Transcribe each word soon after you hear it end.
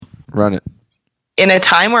Run it. In a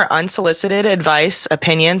time where unsolicited advice,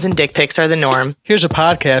 opinions, and dick pics are the norm. Here's a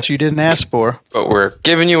podcast you didn't ask for. But we're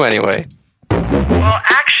giving you anyway. Well,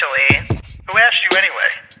 actually, who asked you anyway?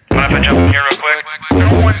 Mind if I jump in here real quick?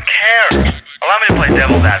 No one cares. Allow me to play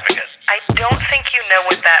devil's advocate. I don't think you know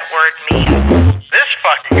what that word means. This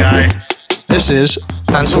fucking guy. This is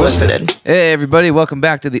Unsolicited. Hey, everybody. Welcome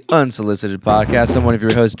back to the Unsolicited Podcast. I'm one of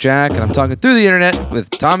your hosts, Jack, and I'm talking through the internet with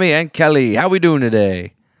Tommy and Kelly. How we doing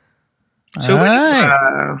today? So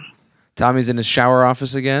Tommy's in his shower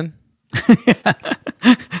office again.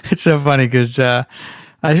 It's so funny because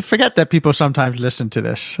I forget that people sometimes listen to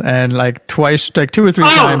this, and like twice, like 2 or 3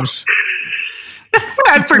 times.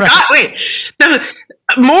 I forgot. Wait,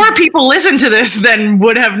 more people listen to this than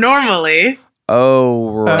would have normally.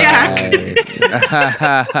 Oh, right.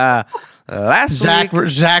 Last week,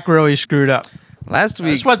 Zach really screwed up. Last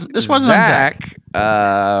week, this wasn't Zach.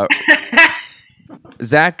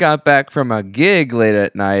 Zach got back from a gig late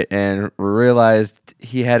at night and realized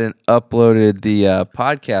he hadn't uploaded the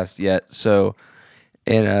podcast yet. So,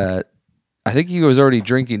 I think he was already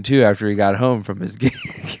drinking too after he got home from his gig.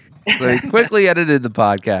 So he quickly edited the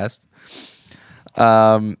podcast,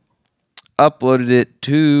 uploaded it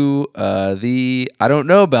to the I don't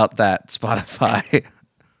know about that Spotify.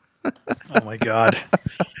 Oh my god!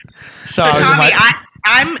 So Tommy,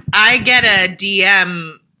 I get a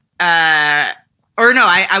DM.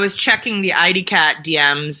 I was checking the IDCat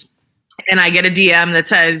DMs, and I get a DM that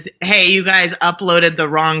says, "Hey, you guys uploaded the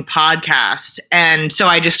wrong podcast," and so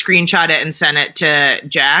I just screenshot it and sent it to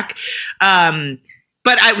Jack.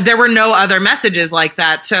 But there were no other messages like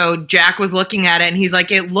that. So Jack was looking at it and he's like,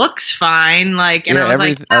 "It looks fine." Like, and I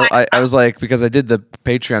was like, because I did the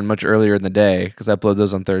Patreon much earlier in the day because I upload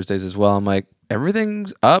those on Thursdays as well. I'm like,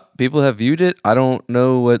 everything's up. People have viewed it. I don't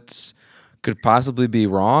know what's could possibly be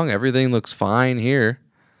wrong. Everything looks fine here.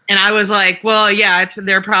 And I was like, well, yeah,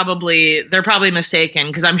 they're probably mistaken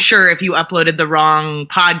because I'm sure if you uploaded the wrong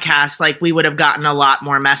podcast, like we would have gotten a lot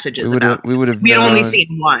more messages. We would have. We'd only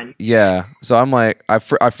seen one. Yeah. So I'm like, I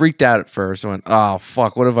freaked out at first. I went, oh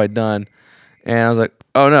fuck, what have I done? And I was like,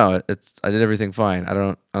 oh no, I did everything fine. I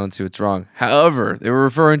don't see what's wrong. However, they were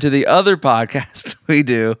referring to the other podcast we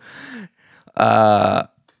do, and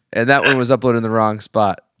that one was uploaded in the wrong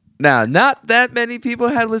spot. Now, not that many people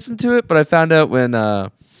had listened to it, but I found out when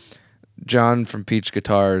John from Peach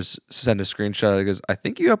Guitars sent a screenshot. He goes, I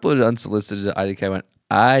think you uploaded unsolicited to IDK. I went,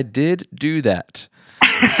 I did do that.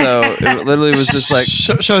 So it literally was just like...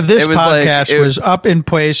 So this podcast was up in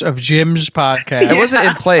place of Jim's podcast. It wasn't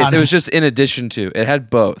in place. It was just in addition to. It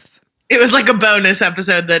had both. It was like a bonus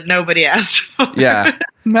episode that nobody asked for. Yeah.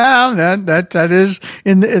 No, that is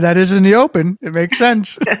in the open. It makes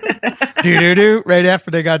sense. Do right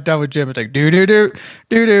after they got done with Jim, it's like do.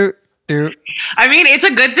 I mean, it's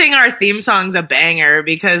a good thing our theme song's a banger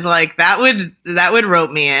because like that would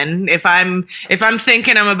rope me in if I'm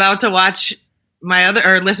thinking I'm about to watch my other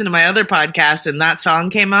or listen to my other podcast and that song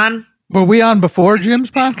came on. Were we on before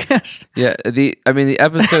Jim's podcast? Yeah, the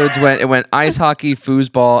episodes went ice hockey,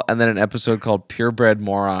 foosball, and then an episode called Purebred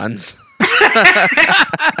Morons.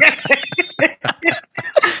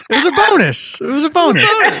 It was a bonus. It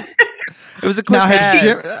was a quick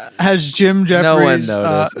has Jim Jeffries no one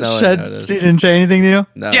noticed. He didn't say anything to you?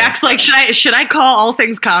 No. Jack's like, should I call All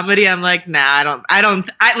Things Comedy? I'm like, nah, I don't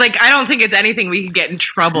think it's anything we could get in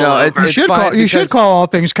trouble over. You should call All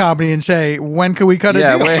Things Comedy and say, when can we cut it?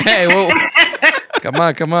 Yeah,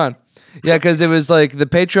 come on. Yeah, because it was like the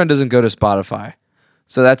Patreon doesn't go to Spotify.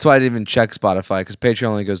 So that's why I didn't even check Spotify because Patreon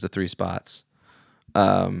only goes to 3 spots. We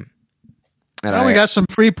got some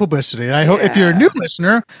free publicity. And I hope if you're a new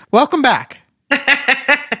listener, welcome back. You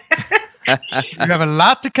have a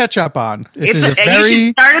lot to catch up on. You should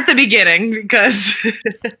start at the beginning because...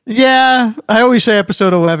 Yeah, I always say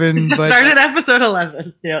episode 11. But start at episode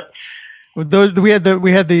 11. Yep. We had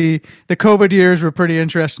the COVID years were pretty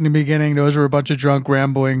interesting in the beginning. Those were a bunch of drunk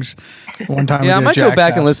ramblings. One time, I might go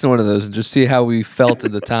back and listen to one of those and just see how we felt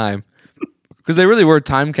at the time, because they really were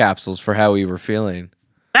time capsules for how we were feeling.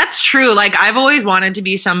 That's true. Like I've always wanted to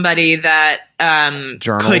be somebody that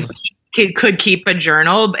could keep a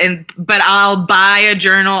journal, but I'll buy a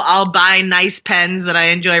journal. I'll buy nice pens that I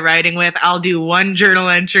enjoy writing with. I'll do one journal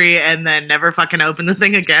entry and then never fucking open the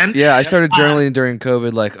thing again. Yeah, I started journaling during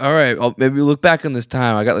COVID. Like, all right, maybe look back on this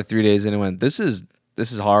time. I got like 3 days in and went, this is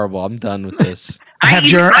horrible. I'm done with this. I have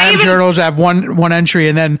journals. I have one entry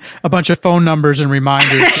and then a bunch of phone numbers and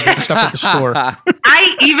reminders to get stuff at the store.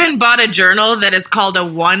 I even bought a journal that is called a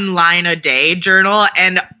 1 line a day journal,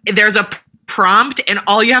 and there's a prompt, and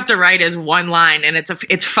all you have to write is one line, and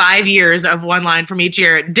it's 5 years of one line from each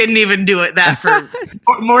year. It didn't even do it that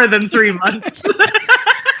for more than 3 months.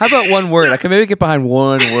 How about one word? I can maybe get behind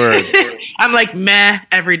one word. I'm like meh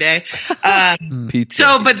every day. Pizza.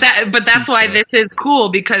 So, but that's why this is cool,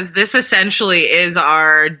 because this essentially is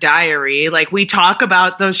our diary. Like, we talk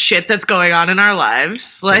about the shit that's going on in our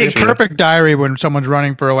lives. Like, It's perfect diary when someone's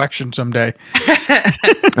running for election someday.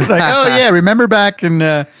 It's like, oh yeah, remember back in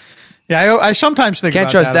I sometimes think Can't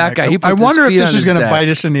about trust that I'm guy. like, He I puts wonder his if feet this on is his going to bite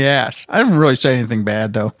desk. us in the ass. I didn't really say anything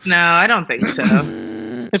bad though. no, I don't think so.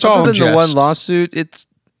 It's all Other than the jest. one lawsuit,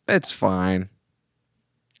 it's fine.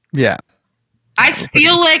 Yeah. I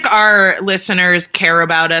feel like our listeners care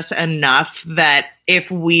about us enough that if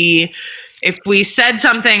we said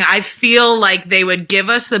something, I feel like they would give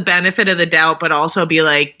us the benefit of the doubt, but also be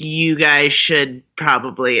like, you guys should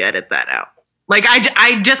probably edit that out. Like,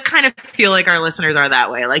 I just kind of feel like our listeners are that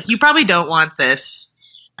way. Like, you probably don't want this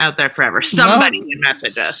out there forever. Somebody can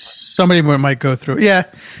message us. Somebody might go through. Yeah.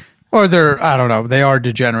 Or I don't know, they are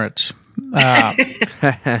degenerates.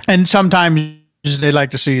 And sometimes they like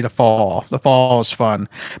to see the fall. The fall is fun.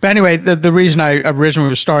 But anyway, the reason I originally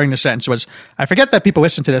was starting the sentence was I forget that people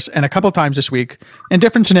listen to this, and a couple of times this week in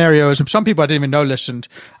different scenarios, and some people I didn't even know listened.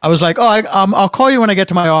 I was like, I'll call you when I get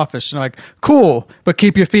to my office. And they're like, cool, but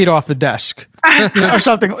keep your feet off the desk. Or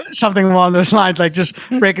something along those lines, like just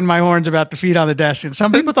breaking my horns about the feet on the desk. And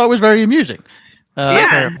some people thought it was very amusing.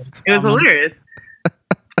 Yeah, it was hilarious.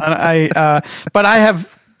 But I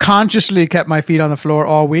have consciously kept my feet on the floor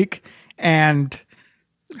all week. And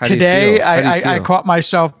How do you today feel? How do you I feel? caught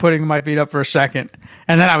myself putting my feet up for a second.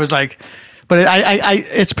 And then I was like, but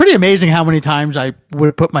it's pretty amazing how many times I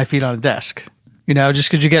would put my feet on a desk, just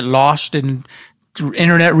because you get lost in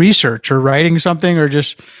internet research or writing something or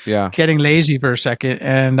just getting lazy for a second.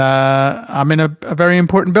 And I'm in a very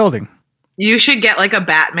important building. You should get like a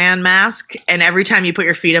Batman mask, and every time you put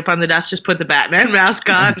your feet up on the desk, just put the Batman mask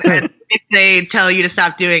on. And if they tell you to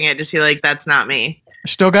stop doing it, just be like, that's not me.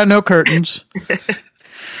 Still got no curtains.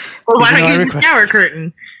 Well, why Even though I don't you use the requested- shower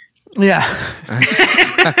curtain? Yeah.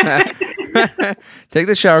 Take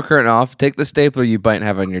the shower curtain off. Take the stapler you might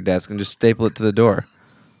have on your desk and just staple it to the door.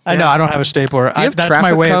 I know. I don't have a stapler. Do you have That's my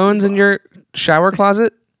traffic way. cones in your shower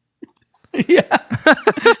closet? Yeah.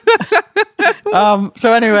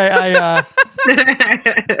 So anyway,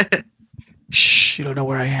 shh, you don't know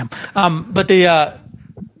where I am. But the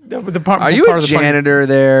part. Are you part a of the point- janitor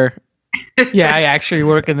there? Yeah, I actually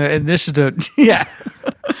work and this is the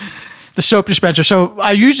soap dispenser. So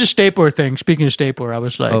I used a stapler thing. Speaking of stapler, I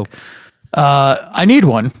was like, I need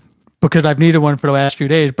one because I've needed one for the last few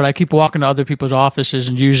days, but I keep walking to other people's offices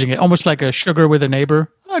and using it almost like a sugar with a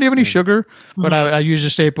neighbor. Oh, do you have any sugar? But I use a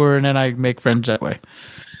stapler and then I make friends that way.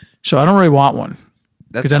 So I don't really want one.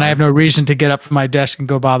 That's Because then I fine. have no reason to get up from my desk and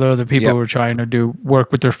go bother other people Yep. who are trying to do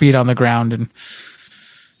work with their feet on the ground. And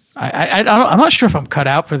I'm not sure if I'm cut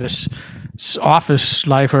out for this office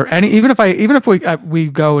life or even if we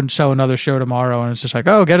go and sell another show tomorrow and it's just like,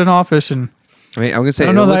 oh, get an office. And I mean, I'm gonna say I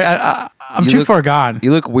don't know that I'm you too look- far gone.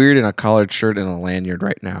 you look weird in a collared shirt and a lanyard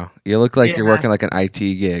right now. You look like you're Yeah. working like an IT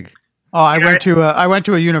gig. Oh, I went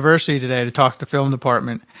to a university today to talk to the film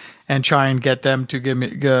department and try and get them to give me,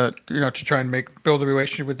 to try and build a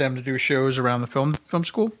relationship with them to do shows around the film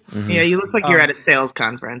school. Yeah, you look like you're at a sales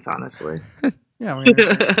conference, honestly. Yeah,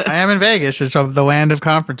 I am in Vegas. It's the land of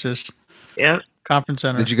conferences, Yep. conference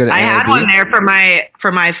center. Did you go to I had NIB? one there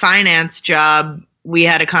for my finance job. We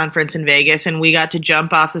had a conference in Vegas, and we got to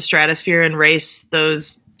jump off the stratosphere and race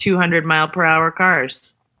those 200-mile-per-hour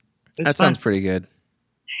cars. It was That fun. sounds pretty good.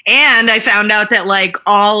 And I found out that like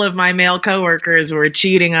all of my male coworkers were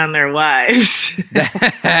cheating on their wives.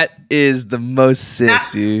 That is the most sick,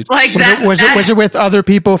 dude. Like Was it with other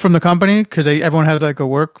people from the company? Because everyone has like a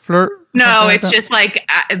work flirt. No, something like it's that? just like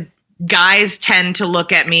guys tend to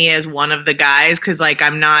look at me as one of the guys because like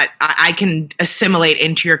I can assimilate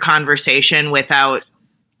into your conversation without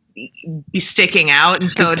be sticking out,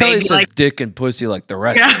 and so Because they'd Kelly be says like, dick and pussy like the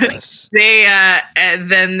rest of us.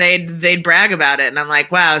 and then they'd brag about it, and I'm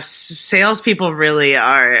like, wow, salespeople really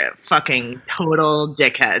are fucking total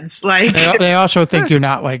dickheads. Like, They also think you're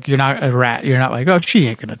not a rat. You're not like, oh, she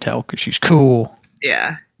ain't gonna tell because she's cool.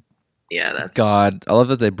 yeah, that's God, I love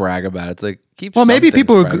that they brag about it. It's like keep. Well, some maybe things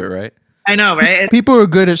people are private, right? I know, right? It's People who are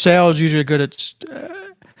good at sales usually are good at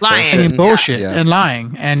lying. saying bullshit Yeah. and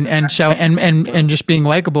lying and so and just being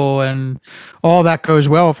likable, and all that goes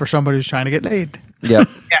well for somebody who's trying to get laid. Yep.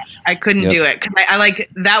 Yeah, I couldn't Yep. do it. 'Cause I like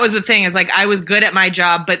that was the thing is like I was good at my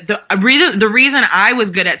job, but the reason I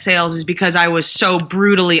was good at sales is because I was so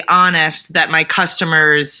brutally honest that my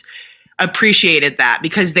customers appreciated that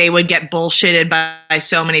because they would get bullshitted by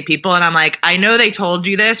so many people. And I'm like, I know they told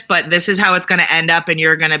you this, but this is how it's going to end up and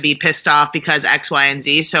you're going to be pissed off because X, Y, and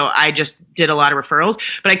Z. So I just did a lot of referrals,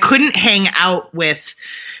 but I couldn't hang out with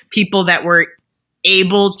people that were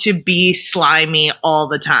able to be slimy all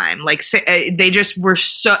the time. Like they just were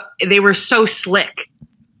they were so slick.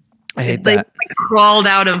 I hate They that. like, crawled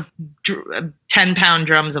out of 10-pound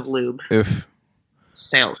drums of lube. Oof.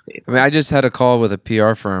 Salespeople. I mean, I just had a call with a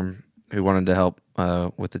PR firm who wanted to help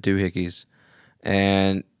with the doohickeys,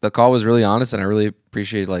 and the call was really honest, and I really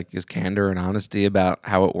appreciated like his candor and honesty about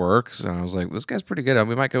how it works. And I was like, this guy's pretty good.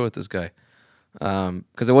 We might go with this guy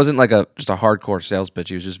because it wasn't like just a hardcore sales pitch.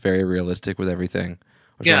 He was just very realistic with everything. I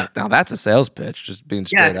was like, now that's a sales pitch, just being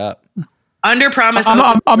straight up. Under promise.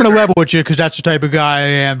 I'm going to level with you because that's the type of guy I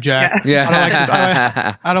am, Jack.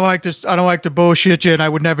 Yeah. I don't like to bullshit you, and I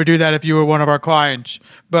would never do that if you were one of our clients.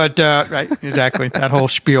 But right, exactly that whole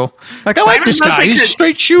spiel. Like I like this guy; he's a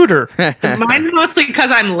straight shooter. Mine's mostly because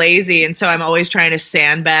I'm lazy, and so I'm always trying to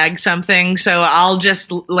sandbag something. So I'll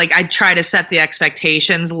just I try to set the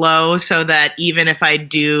expectations low so that even if I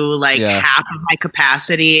do half of my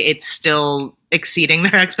capacity, it's still exceeding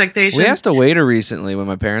their expectations. We asked a waiter recently when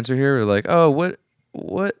my parents were here. We were like, "Oh, what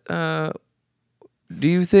do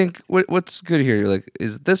you think? What's good here?" You're like,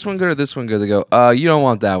 "Is this one good or this one good?" They go, you don't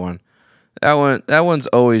want that one. That one's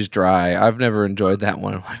always dry. I've never enjoyed that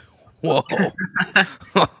one." I'm like, whoa.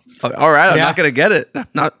 All right, I'm not gonna get it. I'm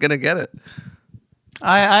not gonna get it.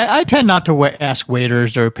 I tend not to ask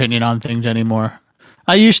waiters their opinion on things anymore.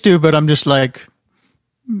 I used to, but I'm just like,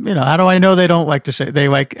 how do I know they don't like to say they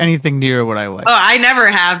like anything near what I like? Oh, I never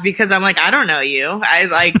have because I'm like, I don't know you.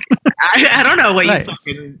 I don't know what you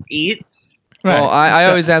fucking eat. Right. Well, I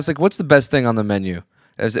always ask what's the best thing on the menu?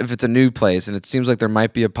 As if it's a new place and it seems like there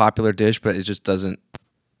might be a popular dish, but it just doesn't.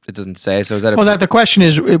 It doesn't say. So is that? The question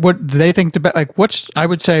is, what do they think I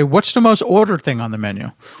would say, what's the most ordered thing on the menu?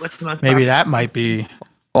 What's the most? Maybe that might be.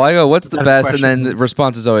 Well, I go, what's the best? question. And then the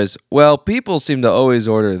response is always, well, people seem to always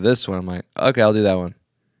order this one. I'm like, okay, I'll do that one.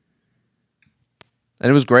 And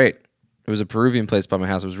it was great. It was a Peruvian place by my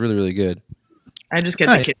house. It was really, really good. I just get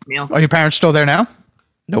the kids meal. Are your parents still there now?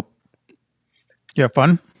 Nope. You have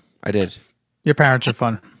fun? I did. Your parents are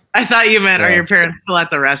fun. I thought you meant, are your parents still at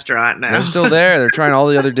the restaurant now? They're still there. They're trying all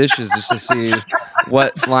the other dishes just to see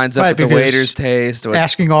what lines up with the waiter's taste.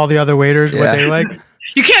 Asking all the other waiters what they like.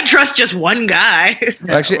 You can't trust just one guy.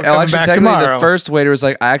 Actually, technically, the first waiter was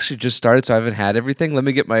like, I actually just started, so I haven't had everything. Let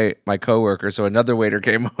me get my coworker. So another waiter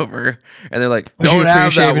came over, and they're like, don't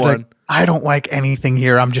have that one. Like, I don't like anything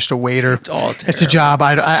here. I'm just a waiter. It's all terrible. It's a job.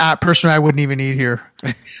 I personally, I wouldn't even eat here.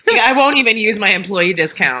 I won't even use my employee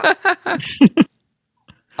discount.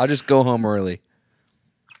 I'll just go home early.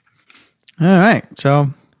 All right.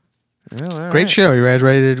 So, great show. You guys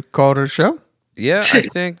ready to call it a show? Yeah, I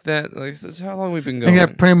think that this is how long we've been I going. think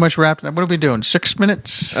that pretty much wrapped up. What are we doing? 6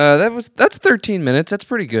 minutes? That's 13 minutes. That's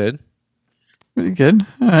pretty good. Pretty good.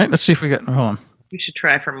 All right. Let's see if we got. Hold on. We should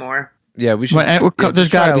try for more. Yeah, we should. There's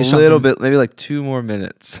got to be a little bit, maybe like 2 more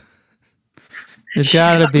minutes. There's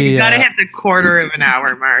got to be. You got to hit the quarter of an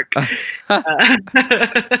hour mark.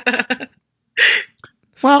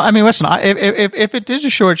 Well, I mean, listen. If it is a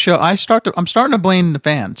short show, I'm starting to blame the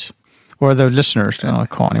fans or the listeners. I don't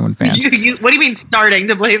call anyone fans. What do you mean starting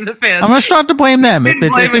to blame the fans? I'm going to start to blame them. If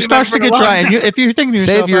it starts to get dry, if you're thinking to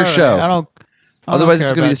yourself, Save your show. I don't. Otherwise,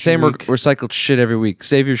 it's going to be the same recycled shit every week.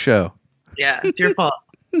 Save your show. Yeah, it's your fault.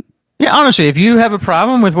 Yeah, honestly, if you have a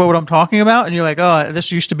problem with what I'm talking about, and you're like, "Oh,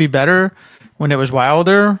 this used to be better when it was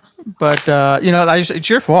wilder," but it's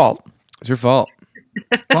your fault. It's your fault.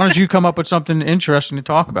 As long as you come up with something interesting to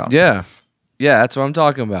talk about. Yeah, that's what I'm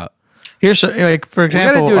talking about. Here's for example, We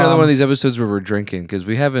got to do another one of these episodes where we're drinking because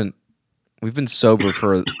we've been sober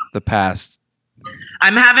for the past.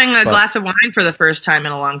 I'm having a glass of wine for the first time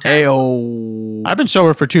in a long time. Ayo. I've been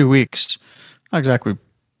sober for 2 weeks, not exactly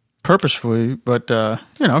purposefully, but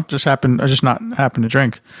just happened. I just not happened to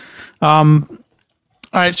drink. All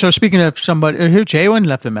right. So speaking of somebody, here Jalen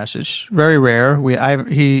left a message. Very rare.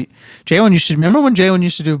 Jalen used to remember when Jalen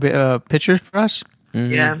used to do pictures for us.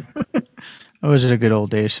 Mm-hmm. Yeah. Was it the good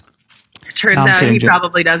old days? Turns out he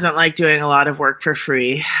probably doesn't like doing a lot of work for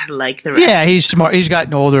free, like the rest. Yeah, he's smart. He's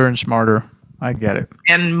gotten older and smarter. I get it.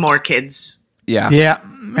 And more kids. Yeah. Yeah.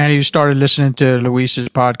 And he started listening to Luis's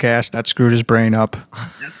podcast. That screwed his brain up.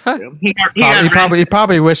 That's true. He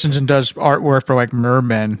probably listens and does artwork for like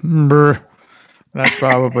mermen. That's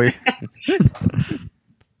probably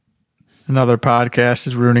another podcast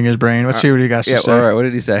is ruining his brain. Let's see what he got to say. All right. What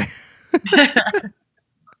did he say?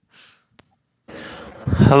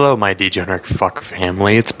 Hello, my degenerate fuck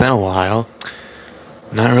family. It's been a while.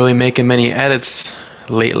 Not really making many edits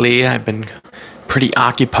lately. I've been pretty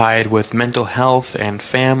occupied with mental health and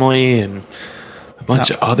family and a bunch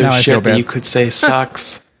of other now I feel shit that bad. you could say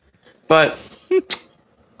sucks. But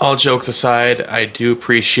all jokes aside, I do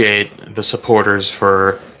appreciate the supporters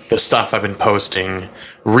for the stuff I've been posting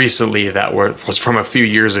recently that was from a few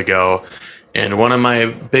years ago. And one of my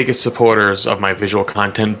biggest supporters of my visual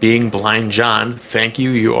content being Blind John. Thank you.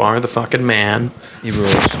 You are the fucking man. He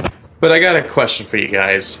rules. But I got a question for you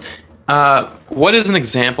guys. What is an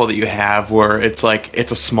example that you have where it's like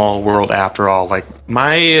it's a small world after all? Like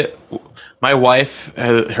my wife,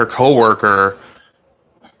 her coworker,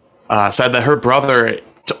 said that her brother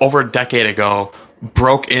over a decade ago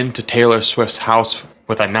broke into Taylor Swift's house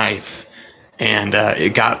with a knife, and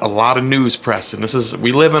it got a lot of news press. And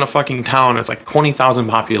we live in a fucking town. It's like 20,000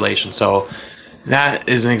 population, so that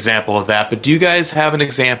is an example of that. But do you guys have an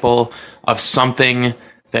example of something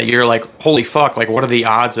that you're like, holy fuck, like what are the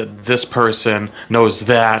odds that this person knows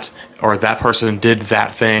that or that person did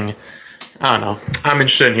that thing? I don't know. I'm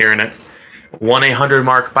interested in hearing it. 1-800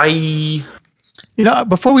 Mark, bye. You know,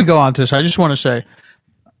 before we go on to this, I just want to say,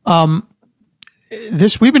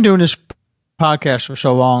 we've been doing this podcast for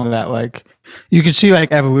so long that like you can see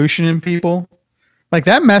like evolution in people. Like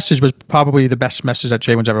that message was probably the best message that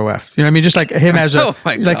Jay Wins ever left. You know what I mean? Just like him as a Oh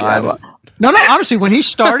my like God. no, honestly, when he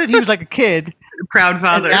started, he was like a kid. Proud And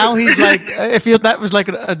father. now he's like, I feel that was like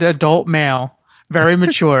an adult male, very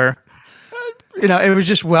mature. You know, it was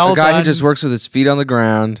just well A guy done. who just works with his feet on the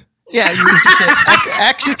ground. Yeah, he was just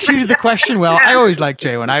executed the question well. I always liked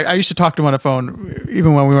Jay when I used to talk to him on the phone,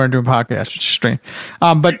 even when we weren't doing podcasts, which is strange. But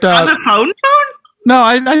On the phone? no,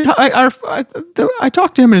 I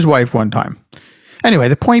talked to him and his wife one time. Anyway,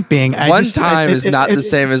 the point being, One time is not the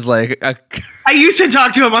same as like a. I used to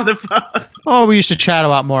talk to him on the phone. Oh, we used to chat a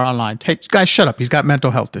lot more online. Hey, guys, shut up. He's got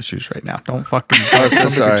mental health issues right now. Don't fucking. Oh, so don't make a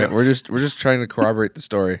sorry. joke. We're just trying to corroborate the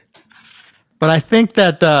story. But I think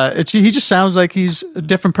that he just sounds like he's a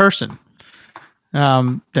different person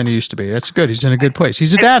than he used to be. That's good. He's in a good place.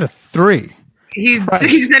 He's a dad of 3. He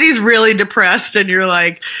said he's really depressed, and you're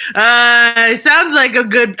like, sounds like a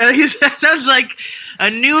good. He sounds like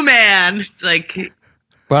a new man. It's like,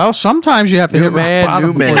 Well, sometimes you have to New hit rock man,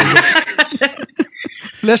 bottom new before man. you-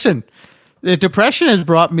 Listen, the depression has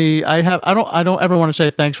brought me. I don't ever want to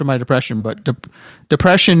say thanks for my depression, but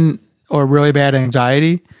depression or really bad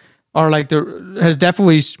anxiety are like has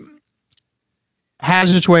definitely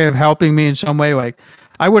has its way of helping me in some way. Like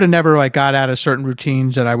I would have never like got out of certain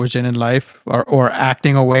routines that I was in life or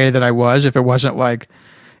acting a way that I was if it wasn't like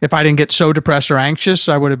if I didn't get so depressed or anxious,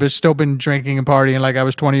 I would have still been drinking and partying like I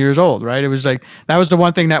was 20 years old, right? It was like that was the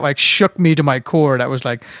one thing that like shook me to my core. That was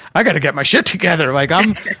like I got to get my shit together. Like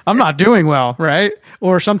I'm not doing well, right?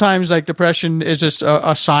 Or sometimes like depression is just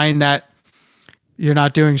a sign that you're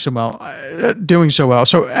not doing so well.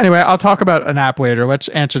 So anyway, I'll talk about an app later. Let's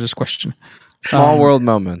answer this question. Small world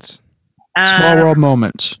moments. Small world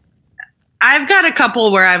moments. I've got a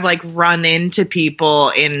couple where I've like run into people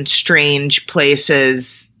in strange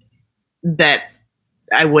places that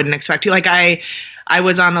I wouldn't expect to. Like I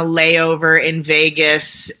was on a layover in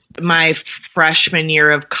Vegas my freshman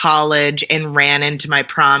year of college and ran into my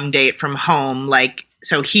prom date from home. Like,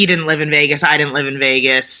 so he didn't live in Vegas. I didn't live in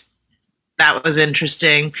Vegas. That was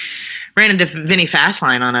interesting. Ran into Vinny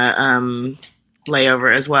Fastline on a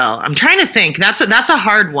layover as well. I'm trying to think. That's a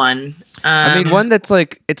hard one. I mean, one that's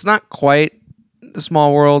like it's not quite the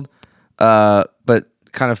small world, but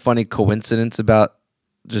kind of funny coincidence about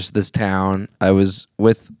just this town. I was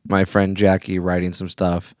with my friend Jackie writing some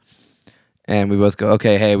stuff, and we both go,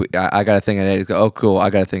 "Okay, hey, I got a thing at 8." Go, "Oh, cool, I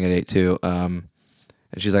got a thing at 8 too." And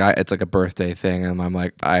she's like, "It's like a birthday thing," and I'm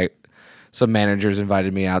like, some managers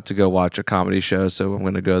invited me out to go watch a comedy show, so I'm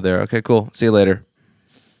gonna go there. Okay, cool. See you later.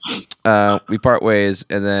 We part ways,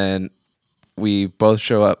 and then we both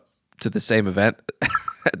show up to the same event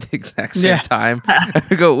at the exact same time.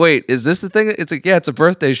 I go, "Wait, is this the thing?" It's like, "Yeah, it's a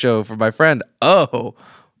birthday show for my friend." Oh,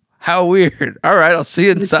 how weird. All right, I'll see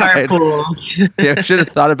you inside. Yeah, I should have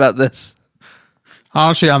thought about this.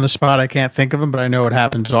 Honestly, on the spot, I can't think of them, but I know it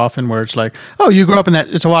happens often where it's like, oh, you grew up in that.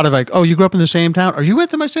 It's a lot of like, oh, you grew up in the same town. Or you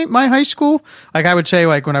went to my high school? Like I would say,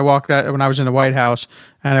 like when I was in the White House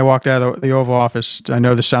and I walked out of the Oval Office, I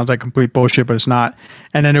know this sounds like complete bullshit, but it's not.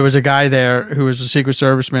 And then there was a guy there who was a Secret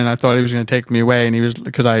Serviceman. I thought he was going to take me away, and he was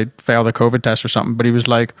because I failed a COVID test or something. But he was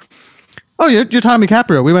like, "Oh, you're Tommy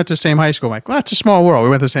Caprio. We went to the same high school." I'm like, well, that's a small world. We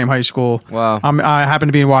went to the same high school. Wow. I happen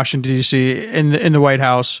to be in Washington D.C. in the White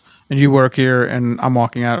House, and you work here, and I'm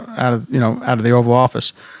walking out of the Oval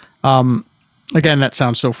Office. Again, that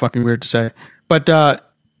sounds so fucking weird to say, but I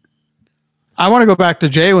want to go back to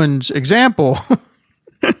Jalen's example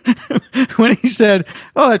when he said,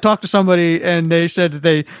 "Oh, I talked to somebody and they said that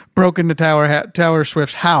they broke into Taylor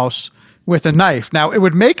Swift's house with a knife." Now, it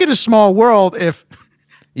would make it a small world if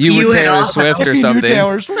You You were had Taylor also- Swift or you knew something.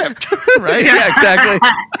 Taylor Swift, right? Yeah, exactly.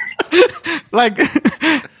 Like,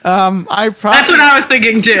 I probably That's what I was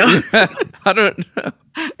thinking too. I don't know.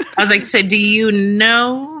 I was like, so do you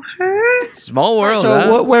know her? Small world.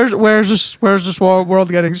 So huh? where's this world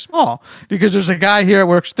getting small? Because there's a guy here that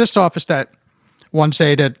works at this office that once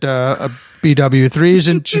ate at a BW3s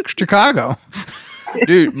in Chicago.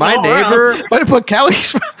 Dude, my Small world. neighbor. But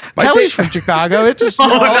Kelly's from Chicago. It's a small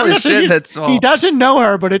Holy world. shit, that's small. He doesn't know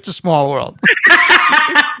her, but it's a small world.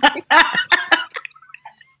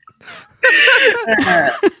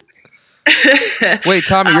 Wait,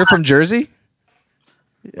 Tommy, you're from Jersey?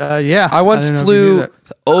 Yeah. I once didn't know if you knew flew that.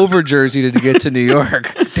 over Jersey to get to New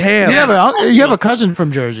York. Damn. You have a cousin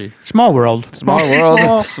from Jersey. Small world. Small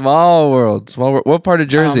world. Small world. Small world. What part of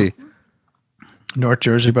Jersey? North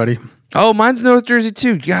Jersey, buddy. Oh, mine's North Jersey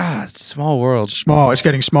too. God, it's a small world. Small. It's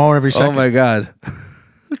getting smaller every Oh second. my God. All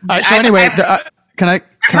right, so anyway, can I?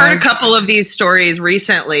 I've heard a couple of these stories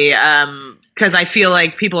recently because I feel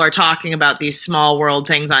like people are talking about these small world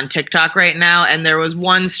things on TikTok right now. And there was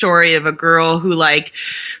one story of a girl who like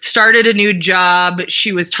started a new job.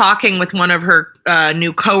 She was talking with one of her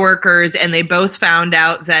new coworkers, and they both found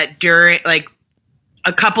out that during like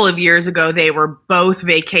a couple of years ago, they were both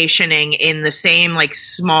vacationing in the same like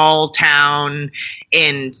small town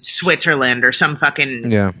in Switzerland or some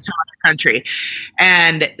fucking Yeah. some other country.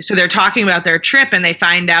 And so they're talking about their trip, and they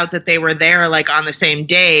find out that they were there like on the same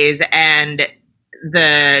days. And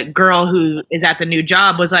the girl who is at the new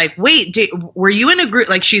job was like, wait, were you in a group?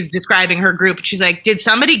 Like she's describing her group. She's like, did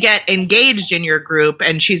somebody get engaged in your group?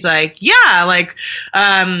 And she's like, yeah, like,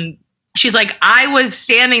 she's like, I was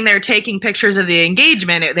standing there taking pictures of the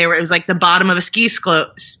engagement. It was like the bottom of a ski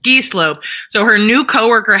slope. So her new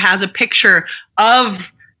coworker has a picture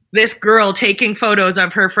of this girl taking photos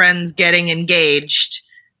of her friends getting engaged.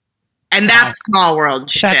 And that's small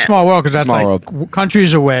world shit. That's small world because that's Small like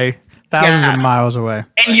countries away, thousands Yeah. of miles away.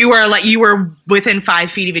 And you were within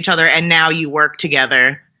 5 feet of each other, and now you work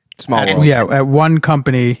together. Small world. Yeah, at one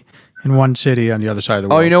company in one city on the other side of the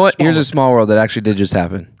world. Oh, you know what? Small Here's a world. small world that actually did just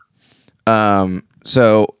happen.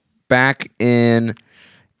 So back in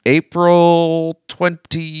April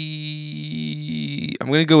 20, I'm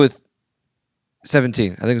going to go with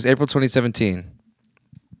 17. I think it was April 2017.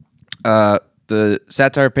 The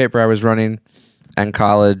satire paper I was running in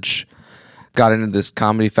college got into this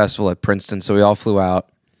comedy festival at Princeton, so we all flew out,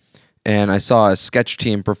 and I saw a sketch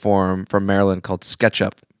team perform from Maryland called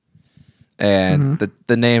SketchUp, and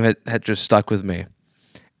the name had just stuck with me.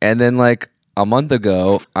 And then like a month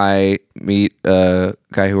ago, I meet a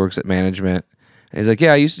guy who works at management, and he's like,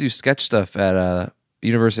 "Yeah, I used to do sketch stuff at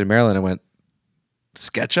University of Maryland." I went,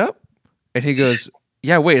 "SketchUp?" And he goes,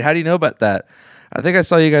 "Yeah, wait, how do you know about that? I think I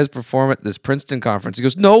saw you guys perform at this Princeton conference." He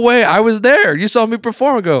goes, "No way, I was there. You saw me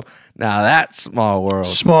perform." I go, "Now that's small world.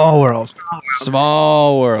 Small world.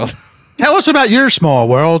 Small world." Tell us about your small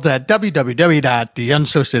world at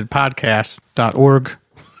www.theunsolicitedpodcast.org.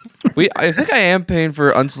 I think I am paying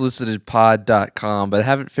for unsolicitedpod.com, but I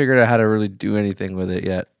haven't figured out how to really do anything with it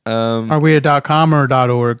yet. Are we a .com or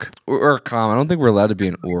a .org? Or com. I don't think we're allowed to be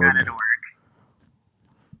an org.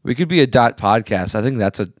 We could be a .podcast. I think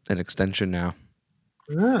that's an extension now.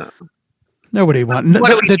 Nobody wants. What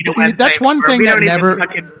do we need a website That's one for? thing We that don't even never.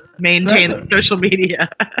 fucking maintain the social media.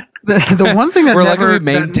 The one thing that We're like, never. we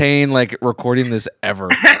maintain like recording this ever.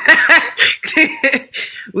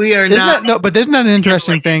 We are Isn't not. that, no, but isn't that an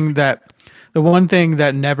interesting thing that the one thing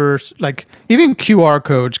that never, like, even QR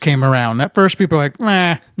codes came around. At first, people were like,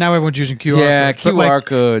 "Meh." Now everyone's using QR Yeah, codes. But, QR like,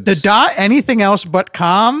 codes. The dot, anything else but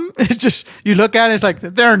com, it's just, you look at it, it's like,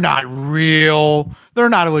 they're not real. They're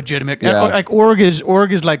not a legitimate. Yeah. Like, org is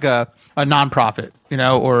like a nonprofit, you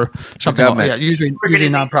know, or something. Government. Yeah, usually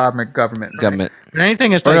nonprofit government. Government. But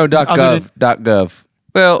anything is Or like, no, other than- .gov.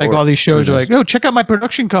 Well, like or- all these shows are like, oh, check out my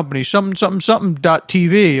production company, something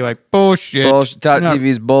 .tv. You're like, bullshit. bullshit. You know,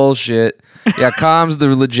 .tv's bullshit. Yeah, com's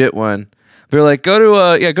the legit one. They're like, go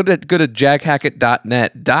to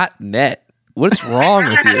jackhackett.net. .net. What's wrong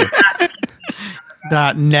with you?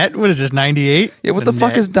 .net. What is this? 98. Yeah, what the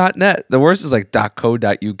fuck is .net? The worst is like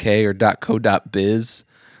 .co.uk or .co.biz.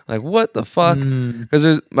 Like, what the fuck? Because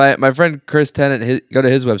there's my friend Chris Tennant. Go to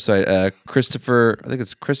his website, Christopher. I think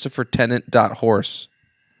it's ChristopherTennant.horse.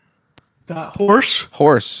 .horse?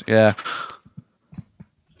 Horse, yeah,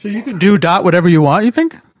 So you can do whatever you want. You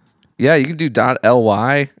think? yeah. You can do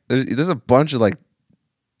 .ly. There's a bunch of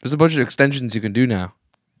extensions you can do now.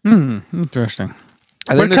 Interesting.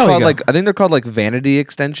 I Where'd think they're Kelly called go? I think they're called like vanity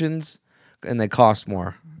extensions, and they cost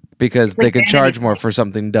more because they can charge more for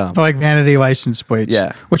something dumb. Like vanity license plates.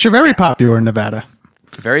 Yeah. Which are very popular in Nevada.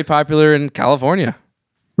 Very popular in California.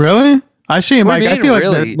 Really? I see them. What do Like, you I feel mean,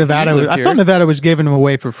 like really? Nevada. You live I here. thought Nevada was giving them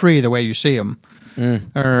away for free the way you see them.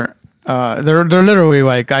 Or they're literally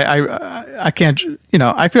like I can't,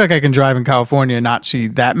 I feel like I can drive in California and not see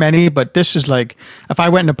that many, but this is like if I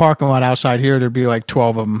went in the parking lot outside here, there'd be like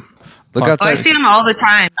 12 of them. Look Oh, outside. I see them all the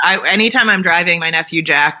time. Anytime I'm driving my nephew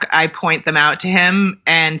Jack, I point them out to him,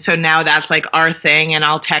 and so now that's like our thing. And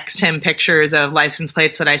I'll text him pictures of license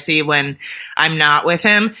plates that I see when I'm not with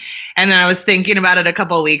him. And then I was thinking about it a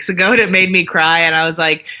couple of weeks ago, and it made me cry. And I was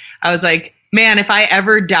like, man, if I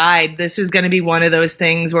ever died, this is going to be one of those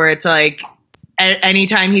things where it's like,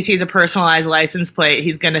 anytime he sees a personalized license plate,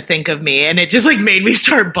 he's going to think of me. And it just like made me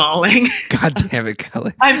start bawling. God damn it,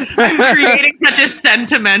 Kelly. I'm creating such a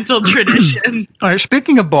sentimental tradition. All right.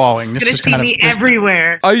 Speaking of bawling, this Gonna is see kind me of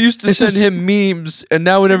everywhere. I used to This send is- him memes, and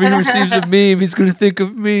now whenever he receives a meme, he's going to think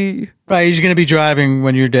of me. right. He's going to be driving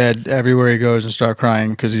when you're dead everywhere he goes and start crying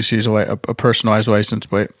because he sees a personalized license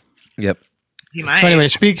plate. Yep. He might. So anyway,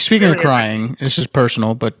 speaking of Really? crying, this is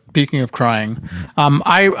personal, but speaking of crying,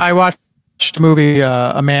 I watched a movie,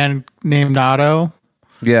 A Man Named Otto.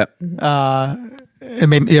 Yeah. It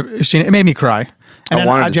made me, you seen it? It made me cry. And I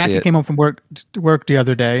wanted to see Jackie it. came home from work the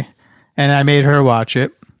other day, and I made her watch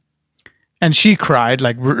it, and she cried.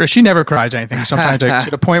 Like she never cries anything. Sometimes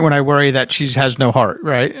to the point when I worry that she has no heart,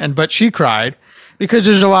 right? But she cried because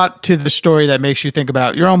there's a lot to the story that makes you think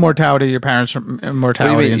about your own mortality, your parents' What do you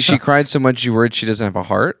mortality. mean? and She stuff. cried so much you worried she doesn't have a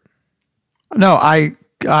heart? No,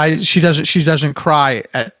 she doesn't cry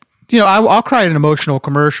at, I'll cry at an emotional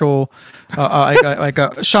commercial, like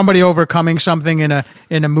somebody overcoming something in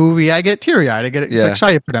a movie. I get teary eyed. I get Yeah.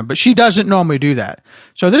 excited for them, but she doesn't normally do that.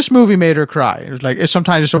 So this movie made her cry. It was like,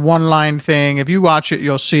 sometimes it's a one line thing. If you watch it,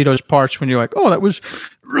 you'll see those parts when you're like, oh, that was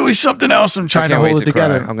really something else. I'm I trying to can't wait hold it to cry.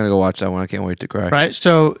 together. I'm going to go watch that one. I can't wait to cry. Right.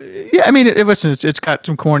 So yeah, I mean, listen, it's got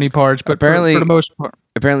some corny parts, but Apparently- for the most part,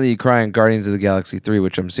 Apparently, you cry in Guardians of the Galaxy 3,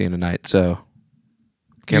 which I'm seeing tonight. So,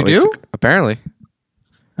 can't You wait do? apparently.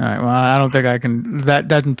 all right. Well, I don't think I can. That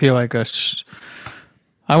doesn't feel like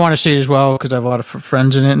I want to see it as well because I have a lot of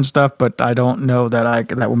friends in it and stuff, but I don't know that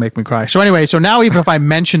that will make me cry. So anyway, so now even if I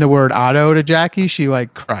mention the word Otto to Jackie, she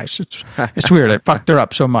like cries. It's weird. I fucked her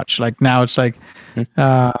up so much. Like now it's like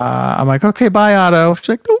I'm like, okay, bye, Otto. She's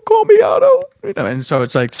like, don't call me Otto. And so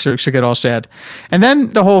it's like she'll get all sad. And then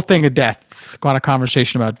the whole thing of death. Go on a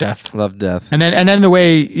conversation about death. Love death. And then the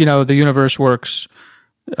way, the universe works,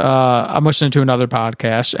 I'm listening to another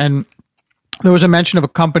podcast, and there was a mention of a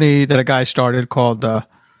company that a guy started called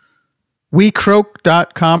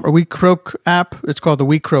WeCroak.com or WeCroak app. It's called the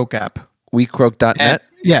WeCroak app. WeCroak.net.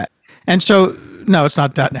 Yeah. And so, no, it's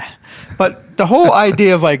not .net. But the whole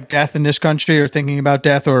idea of like death in this country or thinking about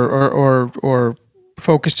death or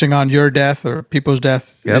focusing on your death or people's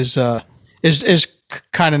death Yep. is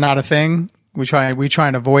kind of not a thing. We try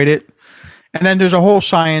and avoid it. And then there's a whole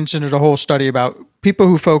science and there's a whole study about people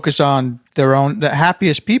who focus on the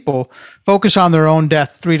happiest people focus on their own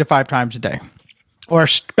death 3 to 5 times a day or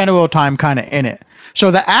spend a little time kind of in it.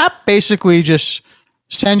 So the app basically just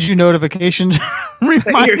sends you notifications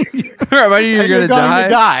reminding you Remind you that you're going to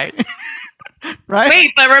die. Right?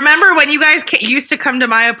 Wait, but remember when you guys used to come to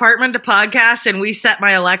my apartment to podcast and we set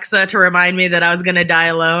my Alexa to remind me that I was going to die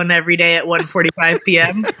alone every day at 1:45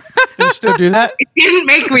 p.m.? You still do that? It didn't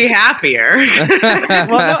make me happier. Well,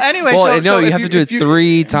 no, anyway. Well, so no, you if have to do it if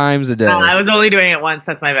 3 times a day. I was only doing it once.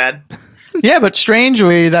 That's my bad. Yeah, but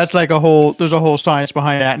strangely, that's like there's a whole science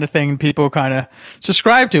behind that and the thing people kind of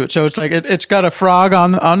subscribe to it. So it's like, it's got a frog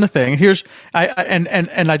on the thing.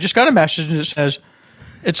 I just got a message and it says,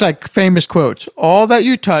 it's like famous quotes. All that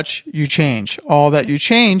you touch, you change. All that you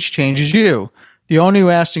change, changes you. The only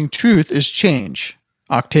lasting truth is change.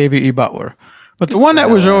 Octavia E. Butler. But the one that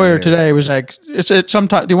was earlier today was like,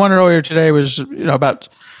 the one earlier today was, about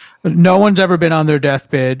no one's ever been on their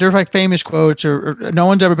deathbed. There's like famous quotes or no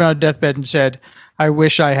one's ever been on a deathbed and said, I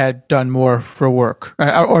wish I had done more for work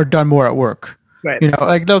or done more at work. Right.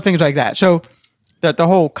 Like little things like that. So that the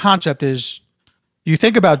whole concept is you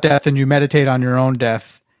think about death and you meditate on your own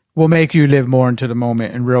death will make you live more into the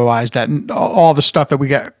moment and realize that all the stuff that we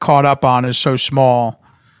get caught up on is so small.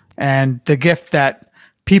 And the gift that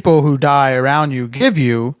people who die around you give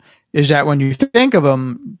you is that when you think of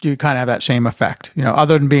them, you kind of have that same effect.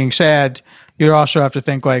 Other than being sad, you also have to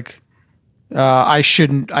think like, I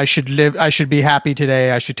should be happy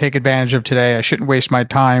today. I should take advantage of today. I shouldn't waste my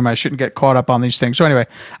time. I shouldn't get caught up on these things. So anyway,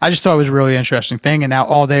 I just thought it was a really interesting thing. And now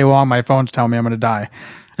all day long, my phone's telling me I'm going to die.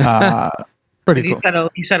 Pretty You cool.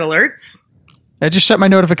 set alerts. I just set my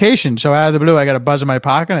notification. So out of the blue, I got a buzz in my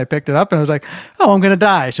pocket. And I picked it up and I was like, "Oh, I'm gonna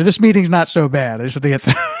die." So this meeting's not so bad. I just have to get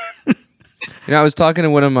through. I was talking to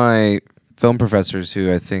one of my film professors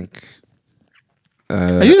who I think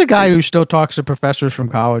Are you the guy who still talks to professors from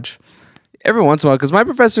college? every once in a while, because my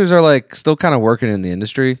professors are like still kind of working in the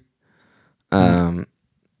industry. So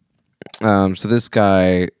this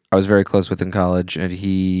guy I was very close with in college, and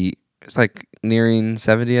he is like nearing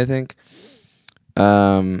 70, I think.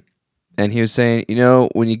 And he was saying,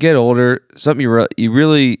 when you get older, something you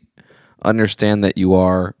really understand that you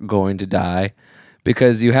are going to die,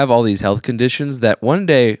 because you have all these health conditions that one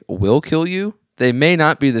day will kill you. They may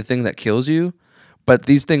not be the thing that kills you, but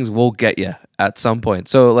these things will get you at some point.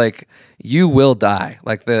 So like you will die.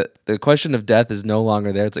 Like the question of death is no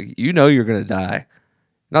longer there. It's like, you're going to die.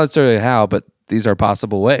 Not necessarily how, but these are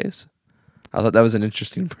possible ways. I thought that was an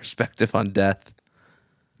interesting perspective on death.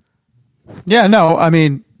 Yeah, no, I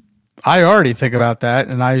mean, I already think about that,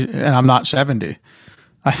 and I'm not 70.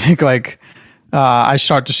 I think I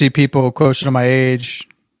start to see people closer to my age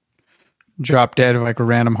drop dead of like a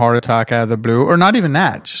random heart attack out of the blue, or not even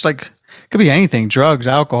that. Just like it could be anything, drugs,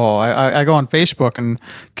 alcohol. I go on Facebook and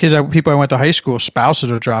people I went to high school, spouses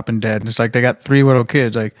are dropping dead. And it's like they got 3 little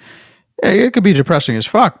kids. Like it could be depressing as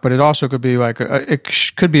fuck, but it also could be like it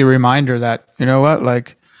could be a reminder that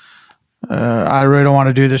what, I really don't want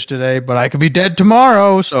to do this today, but I could be dead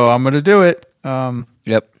tomorrow, so I'm going to do it.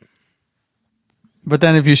 Yep. But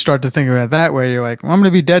then if you start to think about it that way, you're like, well, I'm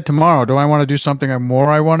going to be dead tomorrow. Do I want to do something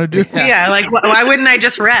more I want to do? Yeah, like why wouldn't I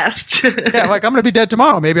just rest? Yeah, like I'm going to be dead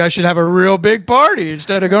tomorrow. Maybe I should have a real big party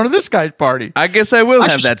instead of going to this guy's party. I guess I will I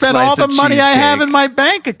have should that spend slice all the of money I have cheesecake. in my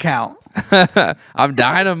bank account. I'm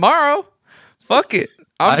dying tomorrow. Fuck it.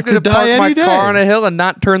 I I'm going to could park die my any day. car on a hill and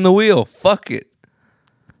not turn the wheel. Fuck it.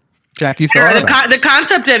 Jack, you Sure, thought about the it.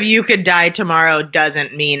 concept of you could die tomorrow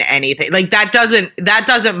doesn't mean anything. Like that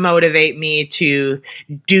doesn't motivate me to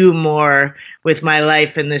do more with my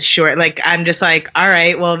life in this short. Like I'm just like, all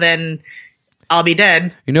right, well then I'll be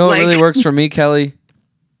dead. You know what Like, really works for me, Kelly?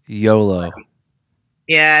 YOLO.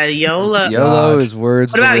 Yeah, YOLO. YOLO is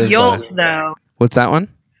words What to about live YOLT by. though? What's that one?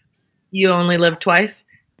 You only live twice,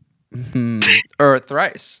 Or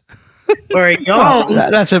thrice. or Well,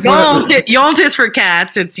 YOLT. that's it. YOLT is for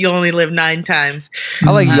cats. It's you only live 9 times.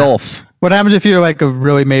 I like YOLF. What happens if you're like a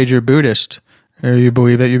really major Buddhist, or you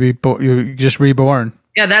believe that you're just reborn?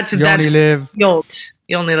 Yeah, that's You only live YOLT.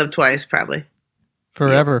 You only live twice, probably.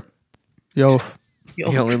 forever. Yo. You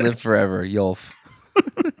only live forever. YOLF.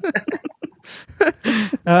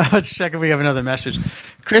 Let's check if we have another message.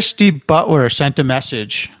 Christy Butler sent a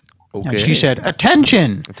message. Okay. And she said,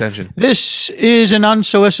 "Attention. Attention. This is an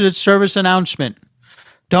unsolicited service announcement.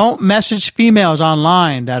 Don't message females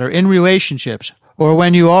online that are in relationships, or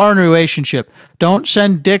when you are in a relationship, don't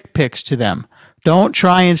send dick pics to them. Don't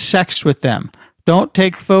try and sex with them. Don't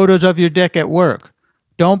take photos of your dick at work.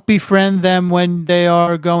 Don't befriend them when they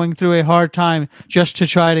are going through a hard time just to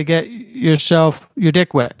try to get your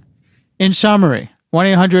dick wet. In summary,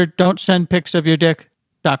 1-800 don't send pics of your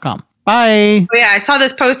dick.com. Bye." Oh, yeah, I saw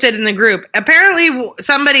this posted in the group. Apparently,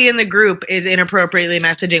 somebody in the group is inappropriately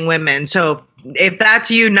messaging women. So if that's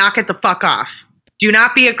you, knock it the fuck off. Do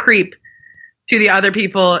not be a creep to the other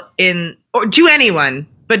people or to anyone,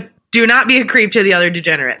 but do not be a creep to the other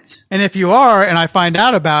degenerates. And if you are, and I find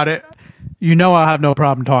out about it, I'll have no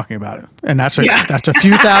problem talking about it. And that's a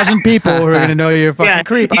few thousand people who are going to know you're a fucking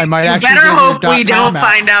creep. I might you actually better give hope your we .com don't out.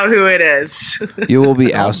 find out who it is. You will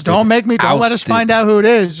be ousted. Don't let us Ousted. find out who it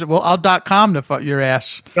is. Well, I'll .com to fuck your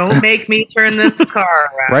ass. Don't make me turn this car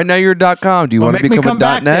around. Right now you're .com. Do you Well, want to make me become come a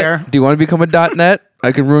back .net? there. Do you want to become a .net?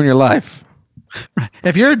 I can ruin your life.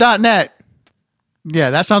 If you're a .net, yeah,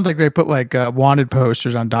 that sounds like they put like wanted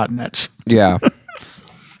posters on .nets. Yeah.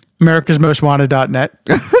 America's Most Wanted .net.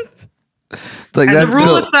 It's like As a that's rule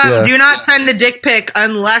still- of thumb, yeah. do not send a dick pic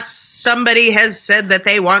unless somebody has said that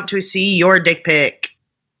they want to see your dick pic.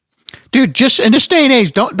 Dude, just in this day and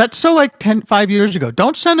age, that's so like 5 years ago.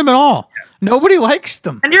 Don't send them at all. Nobody likes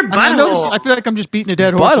them. And your I notice- butthole. I feel like I'm just beating a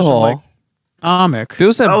dead horse. Butthole. Comic.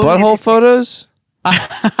 People send Oh, butthole yeah. photos.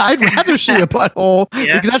 I'd rather see a butthole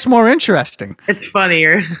Yeah. because that's more interesting. It's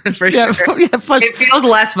funnier for Yeah, sure. yeah. Plus, It feels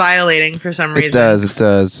less violating for some reason. It does. It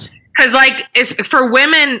does. Because like it's for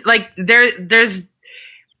women, like there's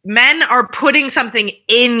men are putting something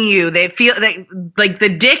in you. They feel that like the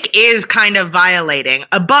dick is kind of violating.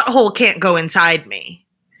 A butthole can't go inside me,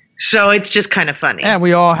 so it's just kind of funny and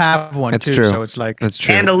we all have one That's too. true. So it's like, That's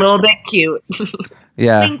true. and a little bit cute.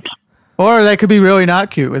 Yeah. or they could be really not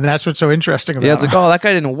cute, and that's what's so interesting about Yeah. It's like, them. oh, that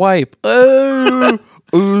guy didn't wipe. Oh.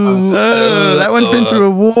 Ooh. that one's been through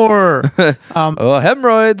a war. Oh,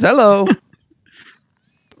 hemorrhoids. Hello.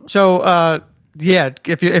 So, yeah,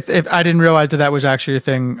 if I didn't realize that was actually a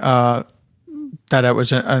thing, that it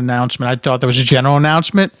was an announcement. I thought that was a general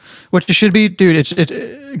announcement, which it should be.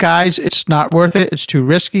 Dude, guys, it's not worth it. It's too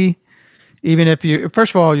risky. Even if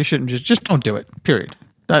first of all, you shouldn't just don't do it. Period.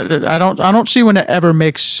 I don't see when it ever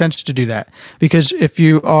makes sense to do that, because if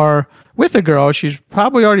you are with a girl, she's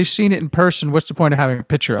probably already seen it in person. What's the point of having a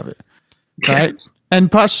picture of it, right?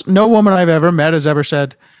 And plus, no woman I've ever met has ever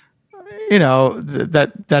said,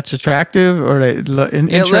 that's attractive or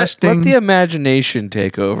interesting. Let the imagination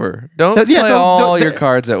take over. Don't play all your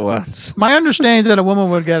cards at once. My understanding is that a woman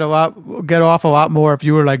would get off a lot more if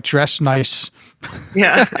you were like dressed nice.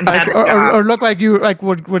 Yeah. or look like you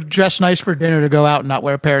would dress nice for dinner to go out and not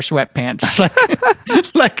wear a pair of sweatpants.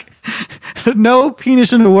 like no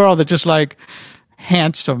penis in the world that's just like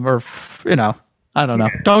handsome or I don't know.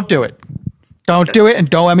 Don't do it. Don't do it, and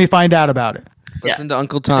don't let me find out about it. Listen to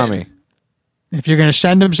Uncle Tommy. If you're gonna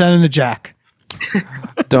send him to Jack.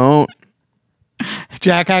 Don't.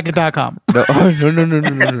 JackHackett.com. No.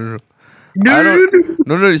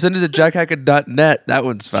 No. Send it to jackhackett.net. That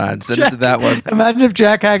one's fine. Send it to that one. Imagine if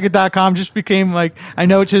JackHackett.com just became like, I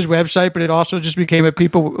know it's his website, but it also just became a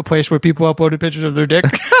place where people uploaded pictures of their dick.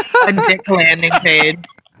 A dick landing page.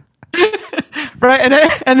 Right,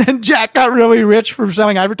 and then Jack got really rich from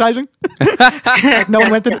selling advertising. Like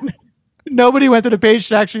nobody went to the page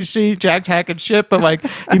to actually see Jack Hackett's shit, but like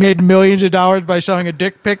he made millions of dollars by selling a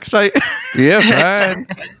dick pic site. Yeah, fine.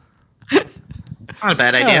 Not a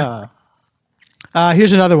bad idea.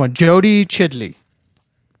 Here's another one. Jody Chidley.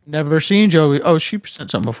 Never seen Jody. Oh, she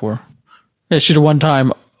sent something before. Yeah, she's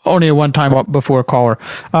only a one-time before caller.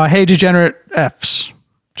 Hey, Degenerate Fs.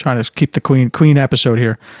 Trying to keep the clean episode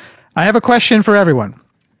here. I have a question for everyone.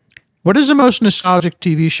 What is the most nostalgic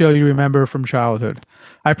TV show you remember from childhood?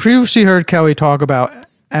 I previously heard Kelly talk about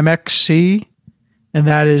MXC, and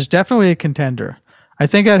that is definitely a contender. I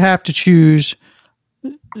think I'd have to choose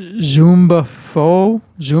Zumbafo?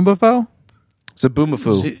 Zumbafo?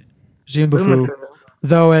 Zaboomafoo. Zumbafoo.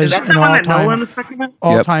 Though as an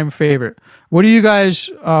all-time favorite. What do you guys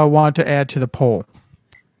want to add to the poll?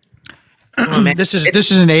 This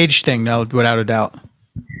is an age thing, though, without a doubt.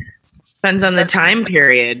 Depends on the time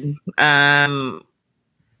period. Because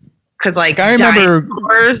like I remember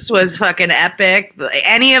Dinosaurs was fucking epic.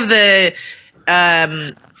 Any of the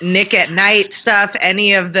Nick at Night stuff,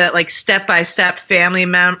 any of the like Step by Step, Family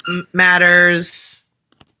Matters,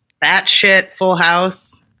 that shit, Full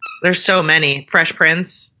House. There's so many. Fresh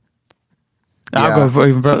Prince. I'll go for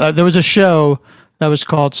even further. There was a show that was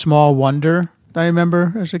called Small Wonder that I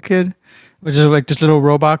remember as a kid, which is like this little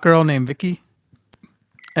robot girl named Vicky.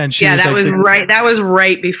 And she that was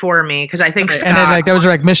right before me because I think Scott, and then like that was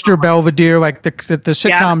like Mr. Belvedere, like the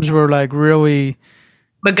sitcoms were like really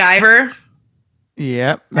MacGyver.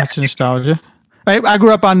 Yeah, that's nostalgia. I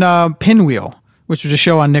grew up on Pinwheel, which was a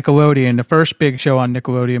show on Nickelodeon, the first big show on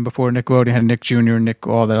Nickelodeon before Nickelodeon had Nick Jr. and Nick,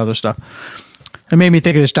 all that other stuff. It made me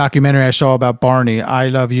think of this documentary I saw about Barney. I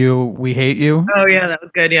Love You, We Hate You. Oh yeah, that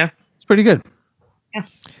was good. Yeah, it's pretty good. Yeah.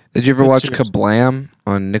 Did you ever watch Kablam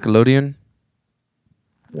on Nickelodeon?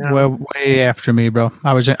 No. Well, way after me, bro.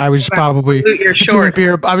 I was probably doing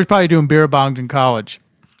beer. I was probably doing beer bongs in college.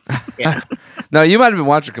 Yeah. No, you might have been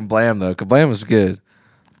watching Kablam though. Kablam was good.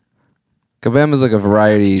 Kablam is like a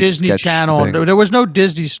variety Disney sketch Channel. thing. There was no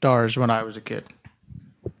Disney stars when I was a kid.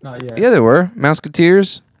 Not yet. Yeah, there were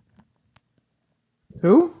Mouseketeers.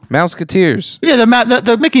 Who? Mouseketeers. Yeah,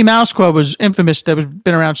 the Mickey Mouse Club was infamous. That was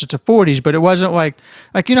been around since the 40s, but it wasn't like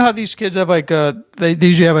you know how these kids have like they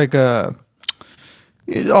usually have like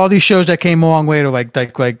all these shows that came a long way to like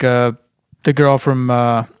the girl from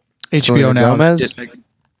HBO Selena now. Gomez?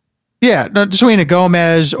 Selena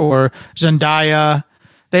Gomez or Zendaya.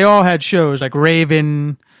 They all had shows like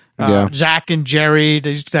Raven, Zach and Jerry.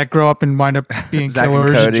 That grow up and wind up being Zach and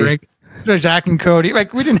killers and Cody. drink. Zach and Cody.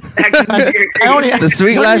 Like we didn't. The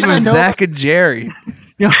Sweet Life of Zach and Jerry.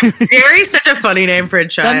 Jerry's such a funny name for a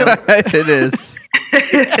child. It is.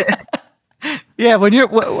 Yeah, when you're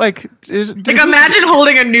like imagine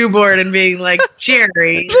holding a newborn and being like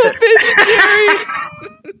Jerry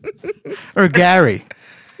or Gary.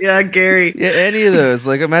 Yeah, Gary. Yeah, any of those.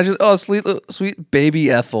 Like imagine, sweet baby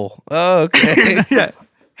Ethel. Oh, okay. Yeah.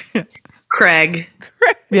 Craig.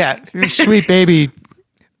 Yeah, sweet baby.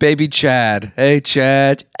 Baby Chad. Hey,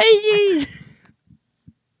 Chad. Hey.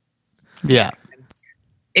 Yeah.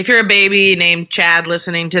 If you're a baby named Chad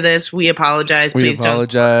listening to this, we apologize. We Please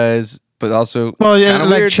apologize, but also like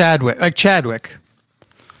weird. Chadwick. Like Chadwick.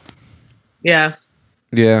 Yeah.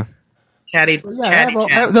 Yeah. Chatty, Yeah, chatty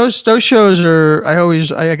chat. those shows are.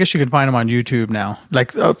 I guess you can find them on YouTube now.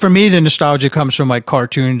 Like for me, the nostalgia comes from like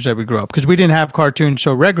cartoons that we grew up because we didn't have cartoons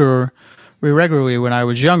so regularly when I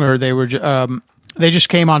was younger. They just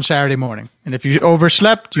came on Saturday morning, and if you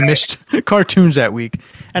overslept, you missed cartoons that week.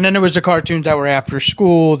 And then there was the cartoons that were after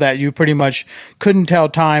school that you pretty much couldn't tell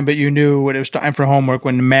time, but you knew when it was time for homework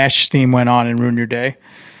when the MASH theme went on and ruined your day.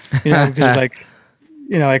 You know, because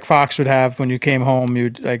like Fox would have when you came home,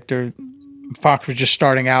 Fox was just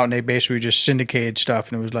starting out, and they basically just syndicated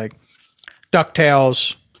stuff, and it was like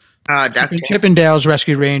DuckTales, Chippendales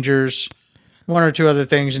Rescue Rangers, one or two other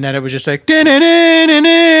things, and then it was just like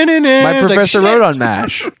My professor wrote on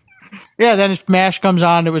MASH. Yeah, then if MASH comes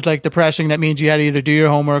on, it was like depressing. That means you had to either do your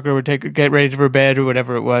homework or get ready for bed or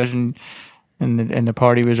whatever it was, and the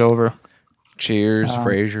party was over. Cheers,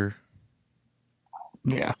 Frasier.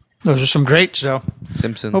 Yeah, those are some great. So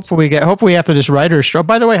Simpsons. Hopefully after this writer's strike.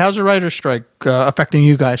 By the way, how's the writer's strike affecting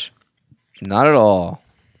you guys? Not at all.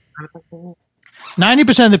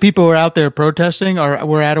 90% of the people who are out there protesting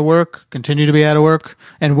were out of work, continue to be out of work,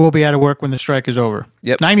 and will be out of work when the strike is over.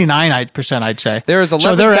 Yep. 99%, I'd say. There is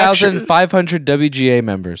 11,500 WGA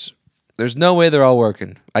members. There's no way they're all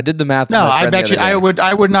working. I did the math. No, I bet you. I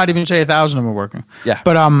would not even say 1,000 of them are working. Yeah.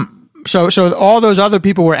 But so all those other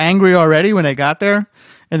people were angry already when they got there,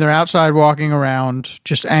 and they're outside walking around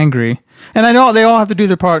just angry. And I know they all have to do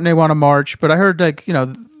their part and they want to march, but I heard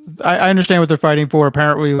I understand what they're fighting for.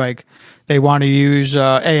 Apparently, they want to use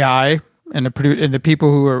AI, and the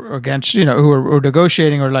people who are against, who are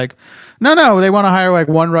negotiating are like, no, they want to hire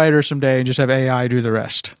one writer someday and just have AI do the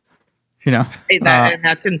rest. And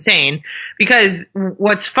that's insane, because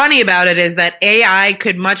what's funny about it is that AI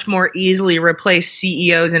could much more easily replace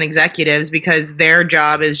CEOs and executives because their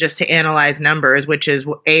job is just to analyze numbers, which is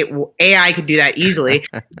AI could do that easily.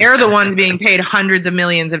 They're the ones being paid hundreds of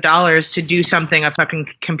millions of dollars to do something a fucking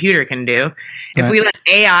computer can do. If we let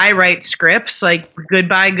AI write scripts,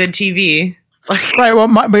 goodbye, good TV. Right. Well,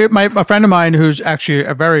 my friend of mine, who's actually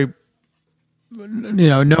a very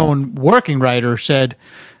known working writer, said,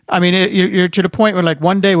 I mean, you're to the point where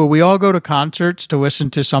one day will we all go to concerts to listen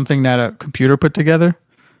to something that a computer put together?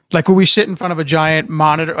 Will we sit in front of a giant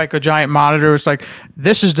monitor, It's like,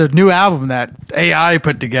 this is the new album that AI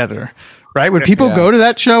put together, right? Would people go to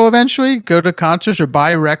that show eventually, go to concerts or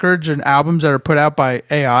buy records and albums that are put out by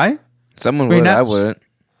AI? Someone would. I wouldn't.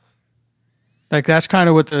 That's kind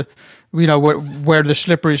of what where the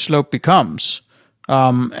slippery slope becomes.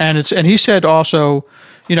 And he said also,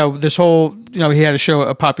 this whole, he had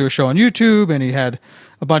a popular show on YouTube, and he had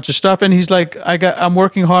a bunch of stuff, and he's like, I'm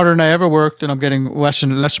working harder than I ever worked, and I'm getting less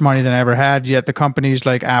and less money than I ever had. Yet the companies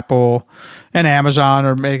like Apple and Amazon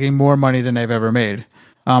are making more money than they've ever made,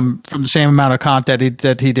 from the same amount of content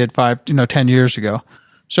that he did 10 years ago.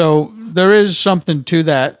 So there is something to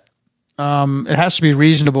that. It has to be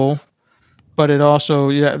reasonable, but it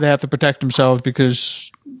also, they have to protect themselves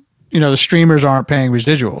because, the streamers aren't paying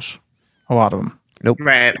residuals, a lot of them. Nope.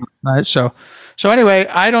 Right. So anyway,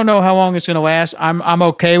 I don't know how long it's going to last. I'm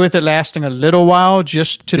okay with it lasting a little while,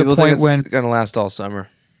 just to People the point think when. It's going to last all summer.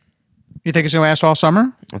 You think it's going to last all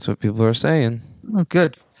summer? That's what people are saying. Oh,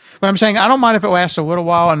 good. But I'm saying I don't mind if it lasts a little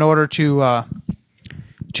while in order to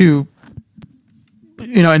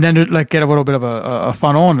and then get a little bit of a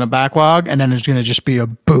funnel and a backlog, and then there's going to just be a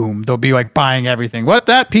boom. They'll be buying everything. What,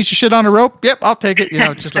 that piece of shit on a rope? Yep, I'll take it.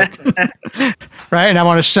 Just right. And I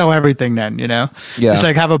want to sell everything then, Yeah. It's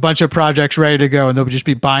have a bunch of projects ready to go, and they'll just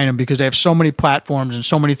be buying them because they have so many platforms and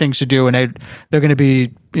so many things to do, and they're going to be,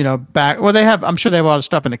 back. Well, I'm sure they have a lot of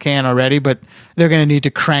stuff in the can already, but they're going to need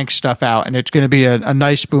to crank stuff out, and it's going to be a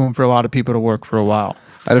nice boom for a lot of people to work for a while.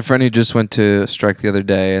 I had a friend who just went to strike the other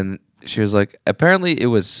day, and she was like, apparently it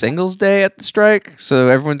was Singles Day at the strike, so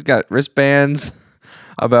everyone's got wristbands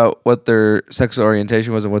about what their sexual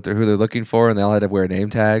orientation was and who they're looking for, and they all had to wear name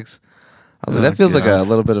tags. I was like, that feels like a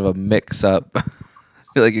little bit of a mix-up. I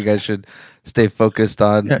feel like you guys should stay focused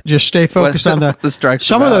on... Yeah, just stay focused on the strike.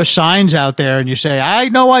 Some of those signs out there, and you say, I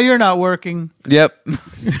know why you're not working. Yep.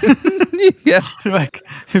 Yeah.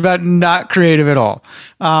 About not creative at all.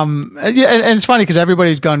 And it's funny because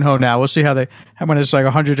everybody's gun-ho now. We'll see when it's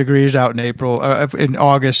 100 degrees out in April, in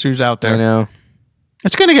August, who's out there. I know.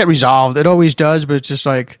 It's going to get resolved. It always does, but it's just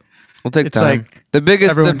we'll take time. The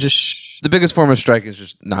biggest form of strike is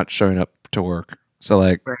just not showing up to work. So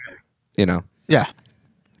Yeah.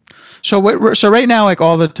 So right now,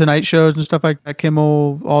 all the Tonight shows and stuff like that,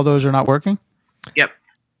 Kimmel, all those are not working? Yep.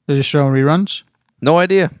 They're just showing reruns? No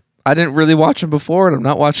idea. I didn't really watch them before, and I'm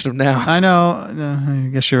not watching them now. I know. I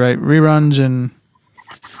guess you're right. Reruns and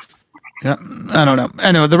Yeah, I don't know.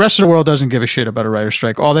 Anyway, the rest of the world doesn't give a shit about a writer's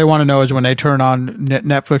strike. All they want to know is when they turn on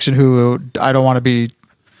Netflix and Hulu. I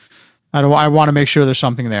want to make sure there's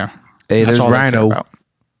something there. Hey, That's there's all they care Rhino. about.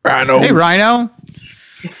 Rhino. Hey, Rhino.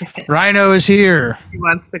 Rhino is here. He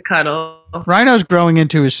wants to cuddle. Rhino's growing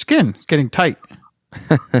into his skin. It's getting tight.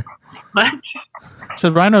 What?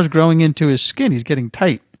 So Rhino's growing into his skin. He's getting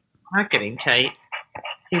tight. Not getting tight.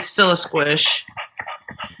 He's still a squish.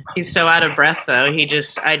 He's so out of breath though. He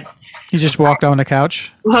just walked on the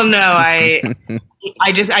couch. well no, I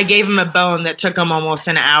gave him a bone that took him almost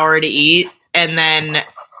an hour to eat, and then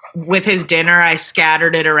with his dinner I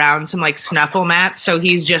scattered it around some like snuffle mats, so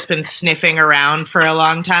he's just been sniffing around for a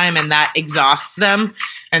long time and that exhausts them,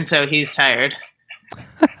 and so he's tired.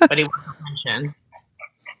 But he wants attention.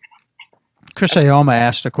 Chris Ayoma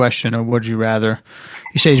asked a question of would you rather.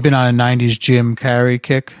 He said he's been on a 90s Jim Carrey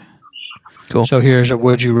kick. Cool. So here's a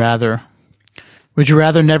would you rather. Would you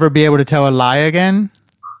rather never be able to tell a lie again?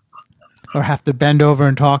 Or have to bend over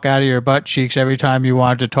and talk out of your butt cheeks every time you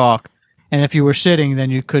wanted to talk? And if you were sitting, then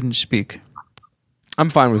you couldn't speak. I'm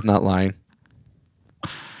fine with not lying.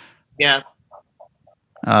 Yeah.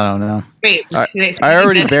 I don't know. Wait. I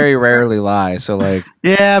already very rarely lie, so like.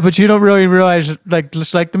 Yeah, but you don't really realize, like,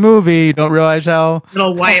 just like the movie, you don't realize how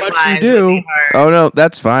little white much lies you do. would be hard. Oh no,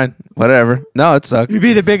 that's fine. Whatever. No, it sucks. You'd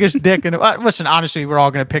be the biggest dick. And listen, honestly, we're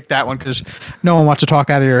all going to pick that one because no one wants to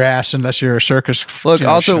talk out of your ass unless you're a circus. Look,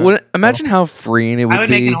 also, show. imagine how freeing it I would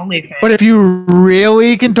would make be. an OnlyFans. But if you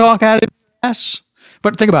really can talk out of your ass,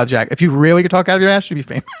 but think about it, Jack. If you really could talk out of your ass, you'd be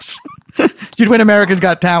famous. You'd win America's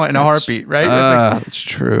Got Talent in a heartbeat, right? That's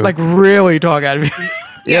true. Like really talk out of your.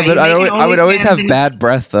 yeah, but I would always have bad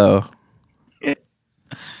breath though.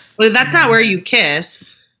 Well, that's not where you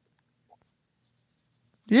kiss.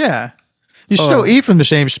 Yeah, you still eat from the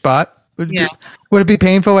same spot. Would it be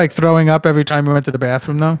painful, like throwing up every time you went to the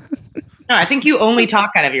bathroom, though? No, I think you only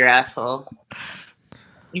talk out of your asshole.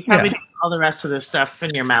 You probably do all the rest of this stuff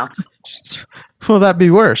in your mouth. Well, that'd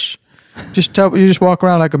be worse. You just walk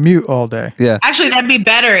around like a mute all day. Yeah. Actually, that'd be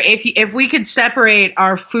better if we could separate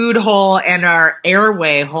our food hole and our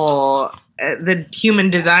airway hole. The human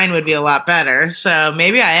design would be a lot better. So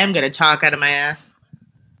maybe I am going to talk out of my ass.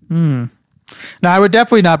 Now, I would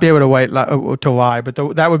definitely not be able to lie, but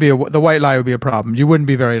the white lie would be a problem. You wouldn't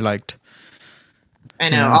be very liked. I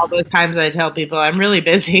know all those times I tell people I'm really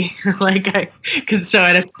busy, because so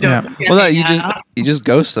I don't. Well, no, you just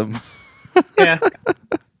ghost them. Yeah.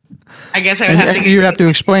 I guess I would have to. You'd have to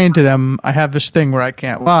explain to them. I have this thing where I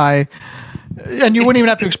can't lie, and you wouldn't even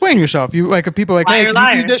have to explain yourself. You if people are like, hey,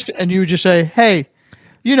 can you do this? And you would just say, hey,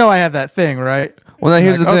 I have that thing, right? Well, now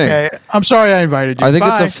here's the thing. Okay, I'm sorry I invited you. I think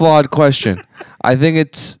Bye. it's a flawed question. I think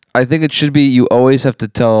it should be you always have to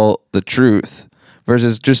tell the truth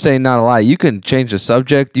versus just saying not a lie. You can change the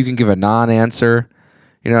subject. You can give a non-answer.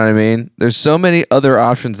 You know what I mean? There's so many other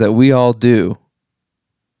options that we all do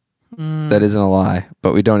that isn't a lie,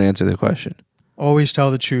 but we don't answer the question. Always tell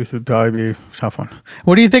the truth would probably be a tough one.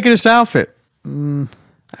 What do you think of this outfit? What'd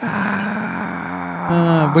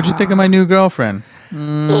you think of my new girlfriend?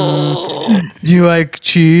 Do you like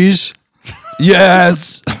cheese?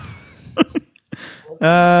 Yes. All right.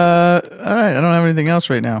 I don't have anything else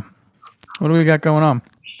right now. What do we got going on?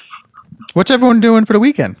 What's everyone doing for the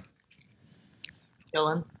weekend?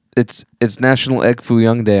 Chilling. It's National Egg Foo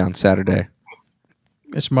Young Day on Saturday.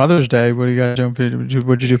 It's Mother's Day. What are you guys doing?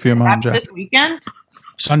 What'd you do for your mom, Jack? This weekend?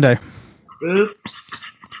 Sunday. Oops.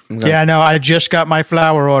 Yeah, no, I just got my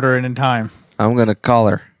flower order in time. I'm gonna call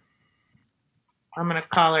her. I'm gonna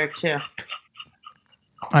call her too.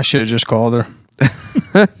 I should have just called her.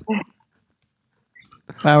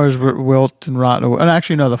 Flowers wilt and rot away. And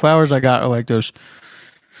actually, no, the flowers I got are like those.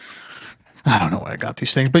 I don't know what I got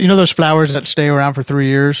these things, but those flowers that stay around for 3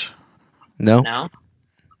 years? No.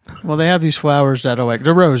 Well, they have these flowers that are like,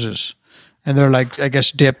 they're roses. And they're like, I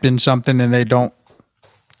guess, dipped in something and they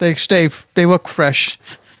look fresh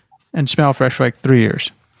and smell fresh for like 3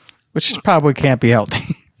 years, which probably can't be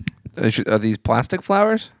healthy. Are these plastic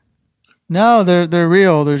flowers? No, they're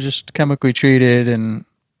real. They're just chemically treated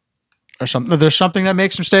or something. There's something that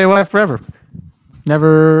makes them stay alive forever.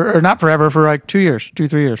 Never, or not forever, for like 2 years,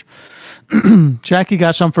 3 years. Jackie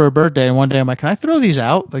got some for her birthday, and one day I'm like, can I throw these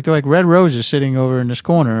out? Like, they're like red roses sitting over in this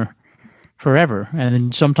corner forever. And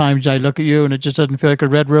then sometimes I look at you and it just doesn't feel like a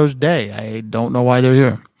red rose day. I don't know why they're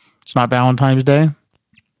here. It's not Valentine's Day.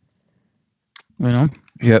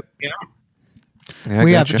 Yep. Yeah,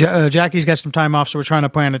 We gotcha. have Jackie's got some time off, so we're trying to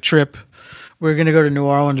plan a trip. We're going to go to New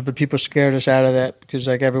Orleans, but people scared us out of that because,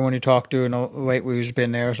 like, everyone you talk to lately who's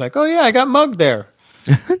been there is like, oh, yeah, I got mugged there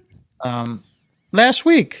last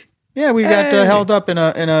week. Yeah, we got held up in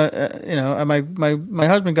a my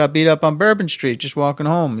husband got beat up on Bourbon Street just walking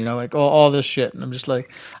home, like all this shit. And I'm just like,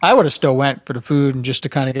 I would have still went for the food and just to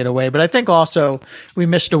kind of get away. But I think also we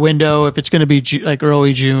missed a window. If it's going to be like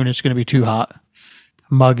early June, it's going to be too hot,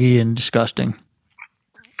 muggy and disgusting.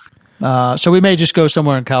 So we may just go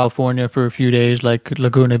somewhere in California for a few days, like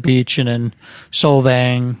Laguna Beach and then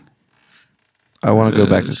Solvang. I want to go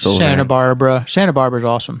back to Solvang. Santa Barbara. Santa Barbara is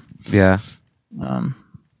awesome. Yeah.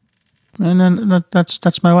 And then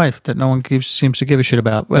that's my wife that no one seems to give a shit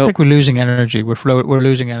about. I Nope. think we're losing energy. We're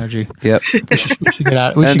losing energy. Yep. We should get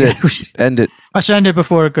out. End it. I send it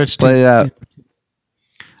before it gets Play it out.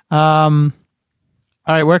 All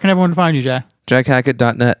right, where can everyone find you, Jack?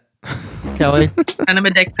 JackHackett.net. Kelly? Send him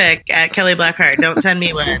a dick pic at Kelly Blackheart. Don't send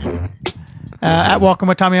me one. At Walking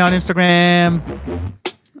with Tommy on Instagram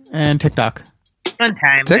and TikTok. Fun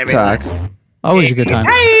times, TikTok. everyone. Always a good time.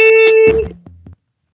 Bye.